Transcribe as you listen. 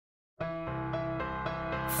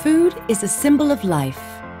Food is a symbol of life.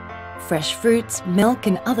 Fresh fruits, milk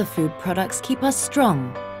and other food products keep us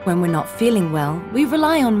strong. When we're not feeling well, we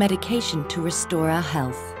rely on medication to restore our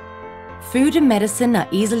health. Food and medicine are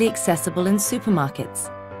easily accessible in supermarkets,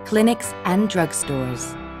 clinics and drugstores.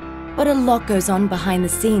 But a lot goes on behind the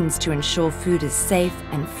scenes to ensure food is safe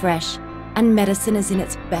and fresh and medicine is in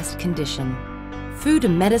its best condition. Food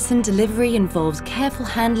and medicine delivery involves careful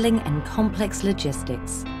handling and complex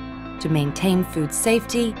logistics. To maintain food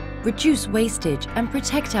safety, reduce wastage and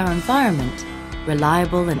protect our environment,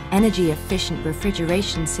 reliable and energy-efficient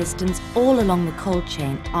refrigeration systems all along the cold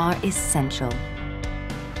chain are essential.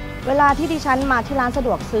 เวลาที่ดิฉันมาที่ร้านสะด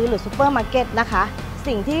วกซื้อหรือซูเปอร์มาร์เก็ตนะคะ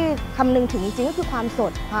สิ่งที่คำนึงถึงจริงๆก็คือความส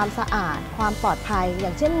ดความสะอาดความปลอดภัยอย่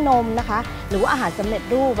างเช่นนมนะคะหรือว่าอาหารสำเร็จ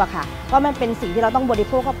รูปอะค่ะว่ามันเป็นสิ่งที่เราต้องบริ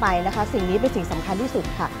โภคเข้าไปนะคะสิ่งนี้เป็นสิ่งสำคัญที่สุด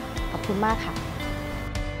ค่ะขอบคุณมากค่ะ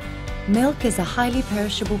Milk is a highly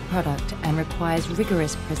perishable product and requires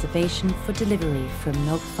rigorous preservation for delivery from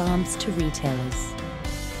milk farms to retailers.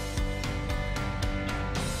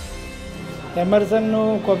 Emerson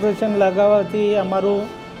corporation લગાવવાથી અમારું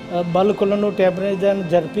બલ્કનું temperature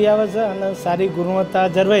ઝડપી આવે છે અને સારી ગુણવત્તા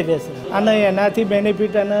જળવાઈ રહેશે અને એનાથી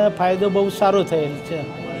બેનિફિટ અને ફાયદો બહુ સારો થયેલ છે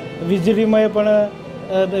વીજળીમાં પણ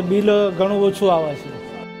બિલ ઘણું ઓછું આવે છે.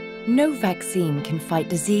 No vaccine can fight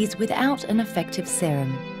disease without an effective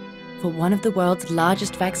serum. For one of the world's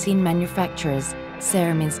largest vaccine manufacturers,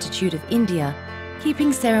 Serum Institute of India,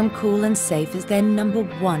 keeping serum cool and safe is their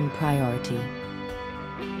 #1 priority.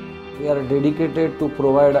 We are dedicated to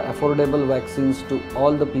provide affordable vaccines to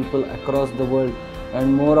all the people across the world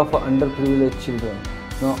and more of underprivileged children.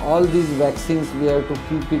 Now all these vaccines we have to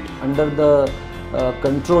keep it under the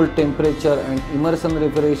controlled temperature, and Emerson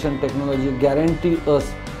refrigeration technology guarantee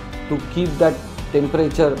us to keep that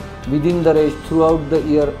temperature within the range throughout the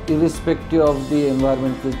year irrespective of the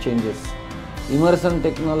environmental changes. Emerson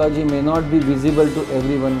technology may not be visible to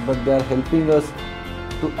everyone, but they are helping us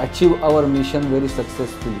to achieve our mission very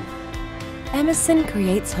successfully. Emerson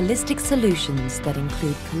creates holistic solutions that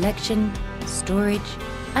include collection, storage,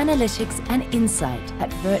 analytics and insight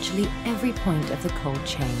at virtually every point of the cold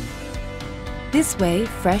chain. This way,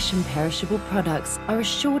 fresh and perishable products are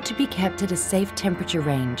assured to be kept at a safe temperature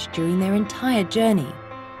range during their entire journey,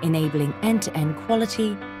 enabling end-to-end quality,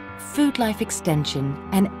 food life extension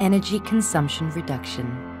and energy consumption reduction.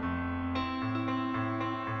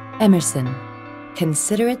 Emerson.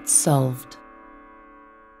 Consider it solved.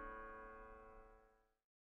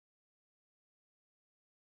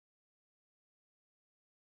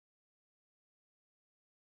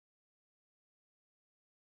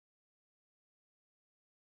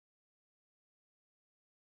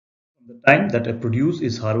 From the time that a produce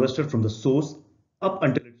is harvested from the source up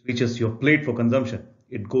until it reaches your plate for consumption,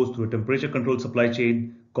 it goes through a temperature-controlled supply chain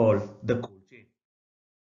called the cold chain.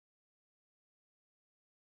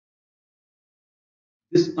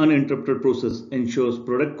 This uninterrupted process ensures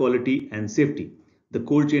product quality and safety. The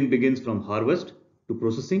cold chain begins from harvest to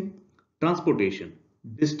processing, transportation,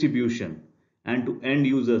 distribution, and to end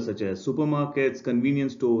users such as supermarkets,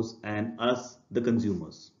 convenience stores, and us, the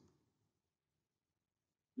consumers.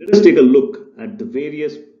 Let us take a look at the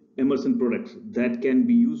various Emerson products that can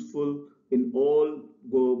be useful in all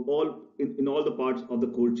the parts of the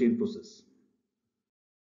cold chain process.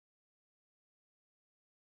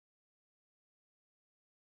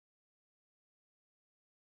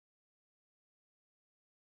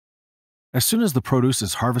 As soon as the produce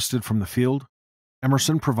is harvested from the field,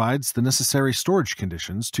 Emerson provides the necessary storage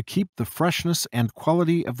conditions to keep the freshness and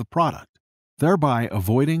quality of the product, thereby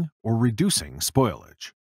avoiding or reducing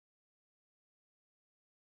spoilage.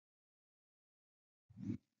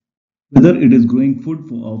 Whether it is growing food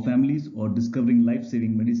for our families or discovering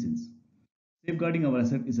life-saving medicines, safeguarding our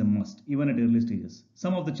asset is a must, even at early stages.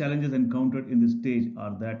 Some of the challenges encountered in this stage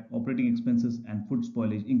are that operating expenses and food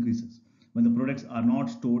spoilage increases when the products are not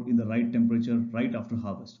stored in the right temperature right after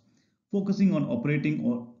harvest. Focusing on operating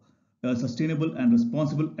or sustainable and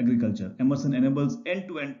responsible agriculture, Emerson enables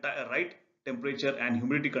end-to-end right temperature and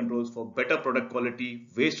humidity controls for better product quality,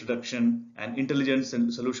 waste reduction, and intelligent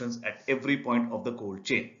solutions at every point of the cold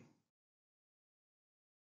chain.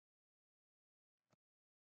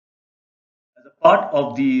 As a part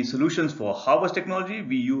of the solutions for harvest technology,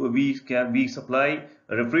 we supply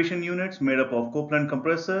refrigeration units made up of Copeland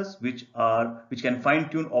compressors, which can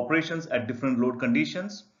fine-tune operations at different load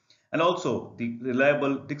conditions, and also the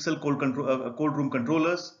reliable Dixel cold room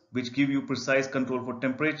controllers, which give you precise control for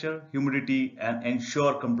temperature, humidity, and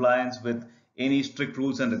ensure compliance with any strict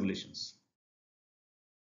rules and regulations.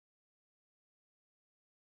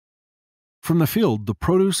 From the field, the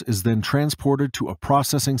produce is then transported to a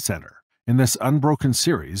processing center, In this unbroken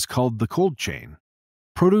series called the cold chain,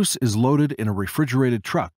 produce is loaded in a refrigerated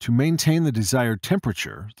truck to maintain the desired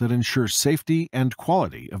temperature that ensures safety and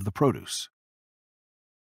quality of the produce.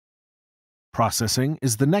 Processing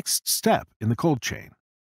is the next step in the cold chain.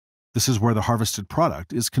 This is where the harvested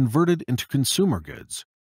product is converted into consumer goods,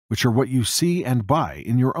 which are what you see and buy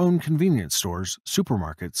in your own convenience stores,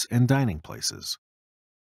 supermarkets, and dining places.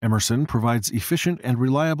 Emerson provides efficient and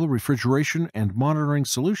reliable refrigeration and monitoring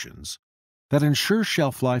solutions that ensure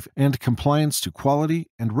shelf life and compliance to quality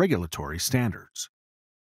and regulatory standards.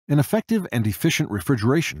 An effective and efficient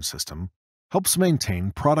refrigeration system helps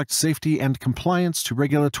maintain product safety and compliance to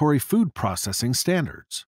regulatory food processing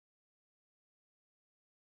standards.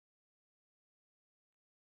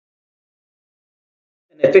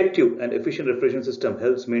 An effective and efficient refrigeration system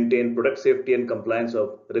helps maintain product safety and compliance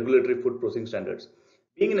of regulatory food processing standards.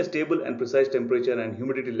 Being in a stable and precise temperature and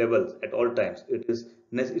humidity levels at all times, it's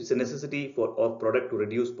a necessity for our product to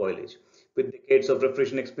reduce spoilage. With decades of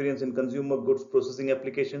refrigeration experience in consumer goods processing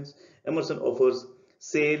applications, Emerson offers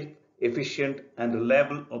safe, efficient, and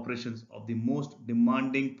reliable operations of the most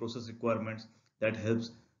demanding process requirements that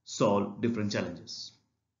helps solve different challenges.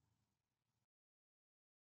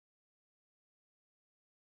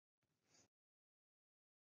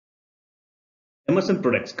 Emerson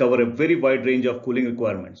products cover a very wide range of cooling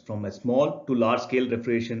requirements from a small to large scale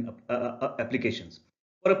refrigeration applications.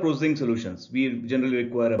 For our processing solutions, we generally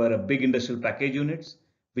require a big industrial package units,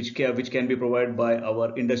 which can be provided by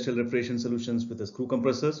our industrial refrigeration solutions with the screw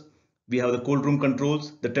compressors. We have the cold room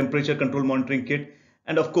controls, the temperature control monitoring kit,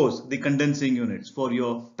 and of course the condensing units for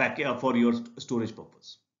your storage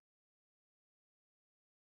purpose.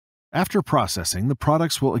 After processing, the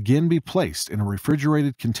products will again be placed in a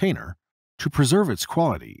refrigerated container to preserve its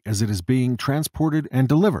quality as it is being transported and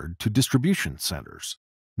delivered to distribution centers.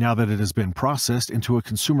 Now that it has been processed into a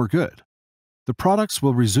consumer good, the products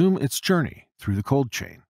will resume its journey through the cold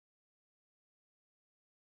chain.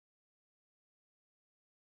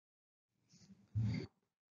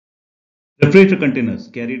 Refrigerator containers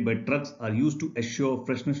carried by trucks are used to assure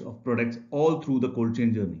freshness of products all through the cold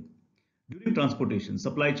chain journey. During transportation,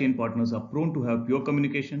 supply chain partners are prone to have poor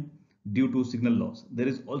communication due to signal loss. There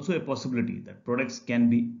is also a possibility that products can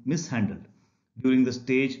be mishandled during the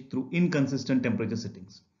stage through inconsistent temperature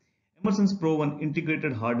settings. Emerson's proven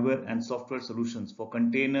integrated hardware and software solutions for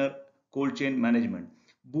container cold chain management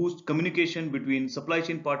boost communication between supply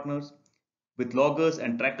chain partners. With loggers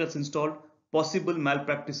and trackers installed, possible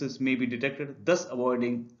malpractices may be detected, thus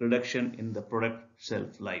avoiding reduction in the product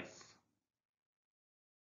shelf life.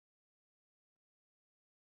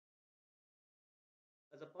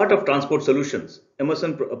 As a part of transport solutions,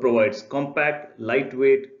 Emerson provides compact,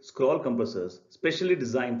 lightweight scroll compressors specially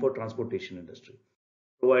designed for transportation industry,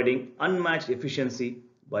 providing unmatched efficiency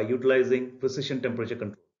by utilizing precision temperature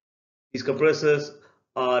control. These compressors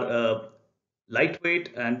are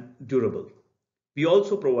lightweight and durable. We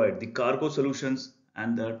also provide the cargo solutions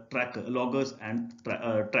and the loggers and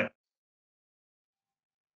trackers.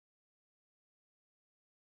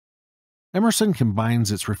 Emerson combines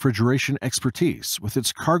its refrigeration expertise with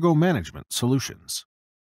its cargo management solutions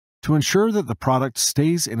to ensure that the product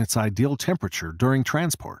stays in its ideal temperature during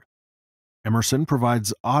transport. Emerson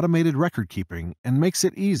provides automated record keeping and makes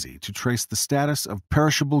it easy to trace the status of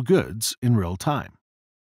perishable goods in real time.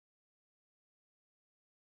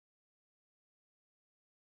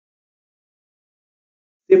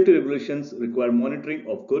 Safety regulations require monitoring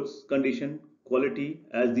of goods condition, quality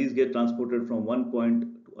as these get transported from one point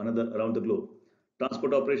to another around the globe.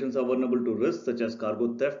 Transport operations are vulnerable to risks such as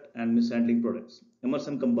cargo theft and mishandling products.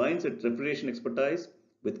 Emerson combines its refrigeration expertise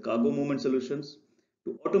with cargo movement solutions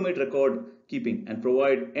to automate record keeping and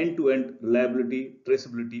provide end-to-end reliability,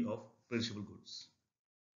 traceability of perishable goods.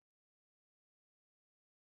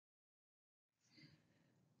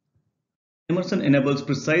 Emerson enables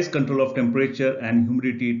precise control of temperature and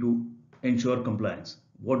humidity to ensure compliance.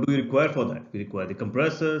 What do we require for that? We require the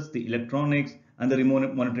compressors, the electronics, and the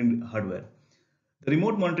remote monitoring hardware. The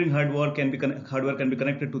remote monitoring hardware can be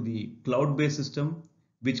connected to the cloud-based system,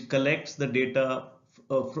 which collects the data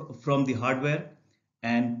from the hardware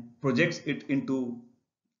and projects it into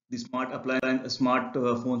the smart appliance, smart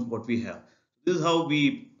phones what we have. This is how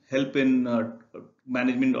we help in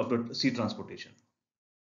management of the sea transportation.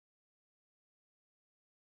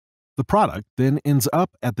 The product then ends up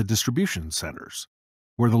at the distribution centers,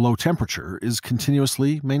 where the low temperature is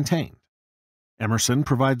continuously maintained. Emerson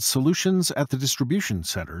provides solutions at the distribution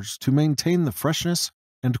centers to maintain the freshness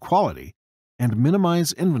and quality and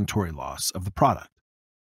minimize inventory loss of the product.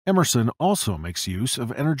 Emerson also makes use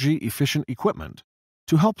of energy-efficient equipment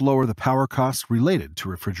to help lower the power costs related to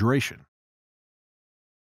refrigeration.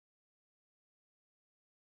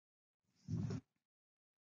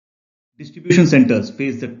 Distribution centers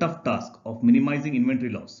face the tough task of minimizing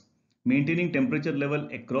inventory loss. Maintaining temperature level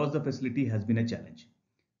across the facility has been a challenge.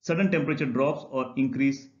 Sudden temperature drops or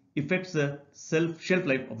increase affects the shelf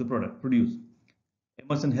life of the product produced.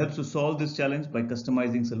 Emerson helps to solve this challenge by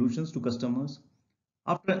customizing solutions to customers.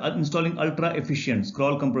 After installing ultra-efficient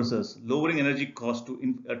scroll compressors, lowering energy cost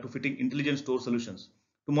to fitting intelligent store solutions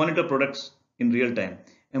to monitor products in real time,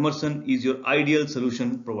 Emerson is your ideal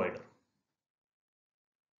solution provider.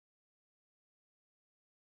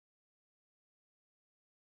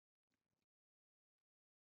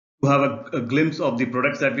 To have a glimpse of the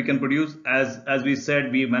products that we can produce, as we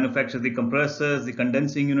said, we manufacture the compressors, the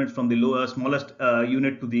condensing units from the smallest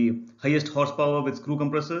unit to the highest horsepower with screw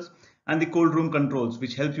compressors, and the cold room controls,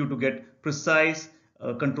 which help you to get precise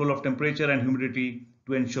control of temperature and humidity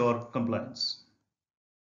to ensure compliance.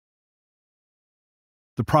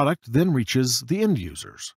 The product then reaches the end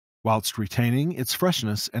users, whilst retaining its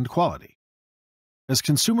freshness and quality. As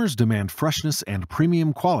consumers demand freshness and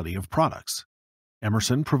premium quality of products,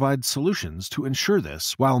 Emerson provides solutions to ensure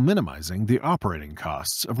this while minimizing the operating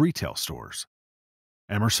costs of retail stores.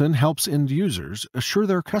 Emerson helps end users assure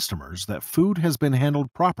their customers that food has been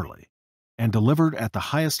handled properly and delivered at the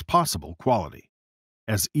highest possible quality.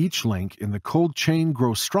 As each link in the cold chain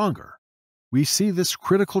grows stronger, we see this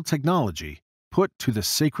critical technology put to the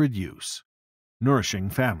sacred use,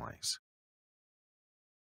 nourishing families.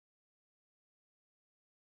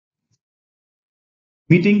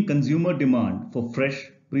 Meeting consumer demand for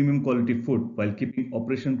fresh, premium quality food while keeping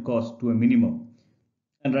operation costs to a minimum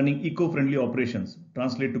and running eco-friendly operations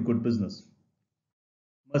translate to good business.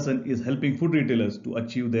 Emerson is helping food retailers to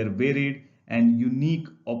achieve their varied and unique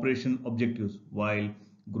operational objectives while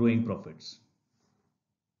growing profits.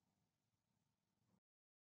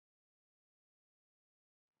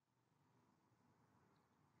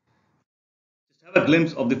 Just have a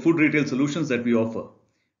glimpse of the food retail solutions that we offer.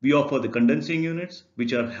 We offer the condensing units,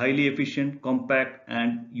 which are highly efficient, compact,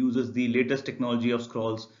 and uses the latest technology of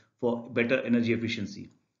scrolls for better energy efficiency.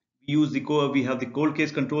 We have the cold case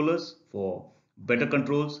controllers for better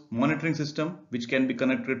controls, monitoring system, which can be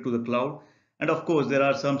connected to the cloud. And of course, there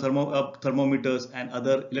are some thermometers and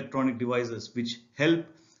other electronic devices which help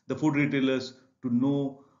the food retailers to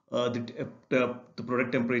know the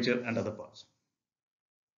product temperature and other parts.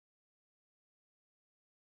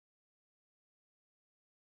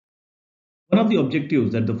 One of the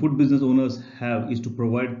objectives that the food business owners have is to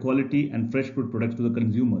provide quality and fresh food products to the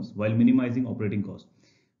consumers while minimizing operating costs.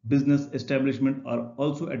 Business establishments are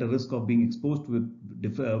also at a risk of being exposed to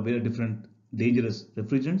very different dangerous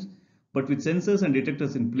refrigerants, but with sensors and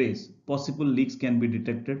detectors in place, possible leaks can be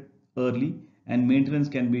detected early and maintenance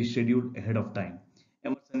can be scheduled ahead of time.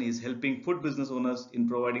 Emerson is helping food business owners in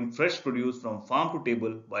providing fresh produce from farm to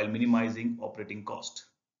table while minimizing operating cost.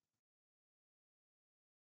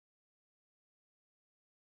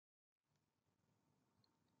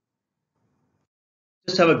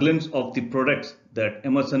 Just have a glimpse of the products that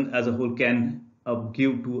Emerson as a whole can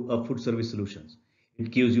give to a food service solutions.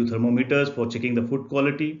 It gives you thermometers for checking the food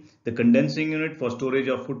quality, the condensing unit for storage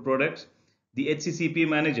of food products, the HCCP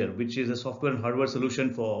manager, which is a software and hardware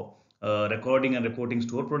solution for recording and reporting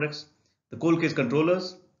store products, the cold case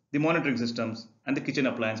controllers, the monitoring systems, and the kitchen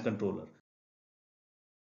appliance controller.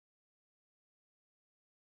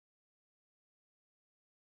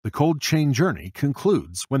 The cold chain journey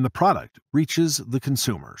concludes when the product reaches the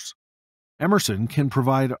consumers. Emerson can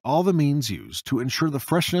provide all the means used to ensure the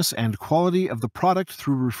freshness and quality of the product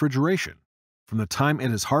through refrigeration, from the time it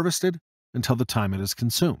is harvested until the time it is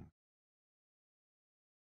consumed.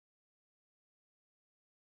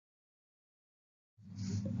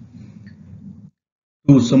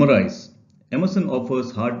 To summarize, Emerson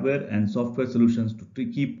offers hardware and software solutions to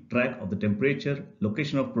keep track of the temperature,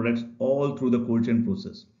 location of products all through the cold chain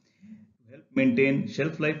process to help maintain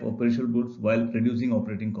shelf life of perishable goods while reducing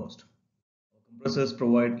operating cost. Compressors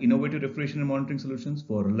provide innovative refrigeration and monitoring solutions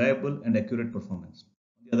for reliable and accurate performance.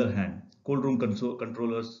 On the other hand, cold room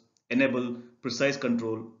controllers enable precise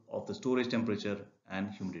control of the storage temperature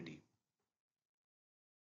and humidity.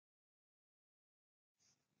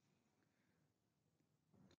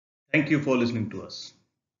 Thank you for listening to us.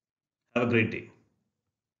 Have a great day.